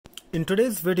In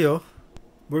today's video,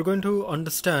 we're going to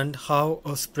understand how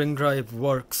a spring drive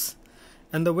works.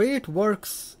 And the way it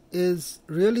works is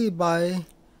really by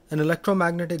an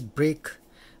electromagnetic brake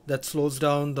that slows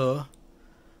down the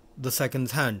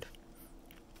second's hand.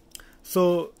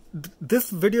 So this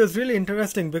video is really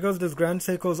interesting because this Grand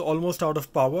Seiko is almost out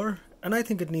of power and I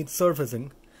think it needs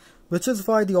servicing, which is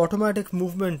why the automatic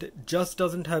movement just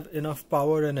doesn't have enough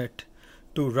power in it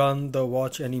to run the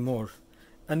watch anymore.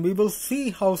 And we will see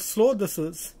how slow this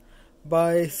is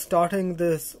by starting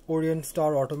this Orient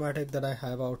Star automatic that I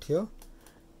have out here.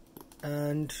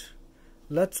 And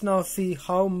let's now see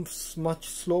how much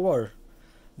slower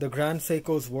the Grand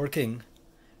Seiko is working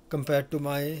compared to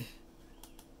my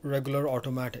regular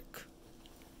automatic.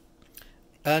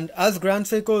 And as Grand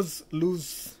Seikos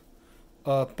lose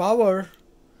power,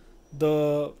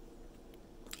 the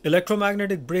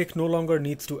electromagnetic brake no longer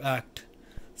needs to act.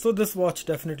 So this watch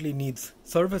definitely needs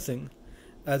servicing.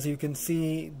 As you can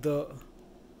see, the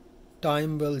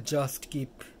time will just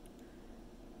keep,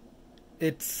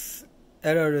 its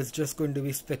error is just going to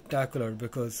be spectacular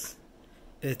because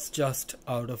it's just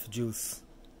out of juice.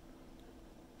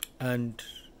 And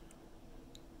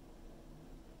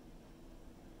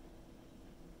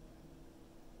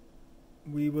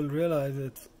we will realize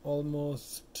it's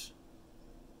almost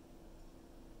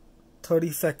 30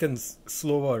 seconds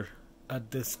slower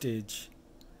at this stage.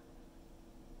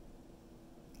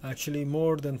 Actually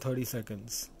more than 30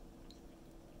 seconds.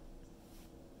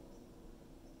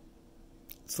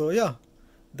 So yeah,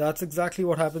 that's exactly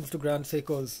what happens to Grand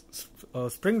Seiko's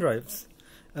spring drives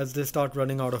as they start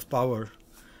running out of power,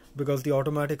 because the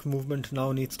automatic movement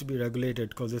now needs to be regulated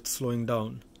because it's slowing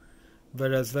down.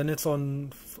 Whereas when it's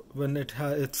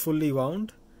fully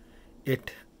wound,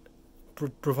 it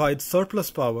provides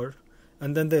surplus power,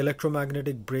 and then the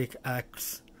electromagnetic brake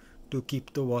acts to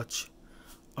keep the watch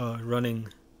running,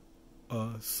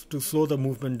 to slow the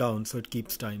movement down so it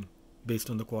keeps time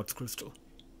based on the quartz crystal.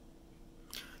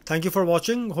 Thank you for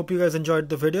watching. Hope you guys enjoyed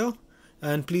the video,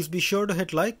 and please be sure to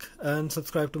hit like and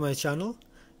subscribe to my channel,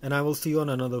 and I will see you on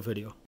another video.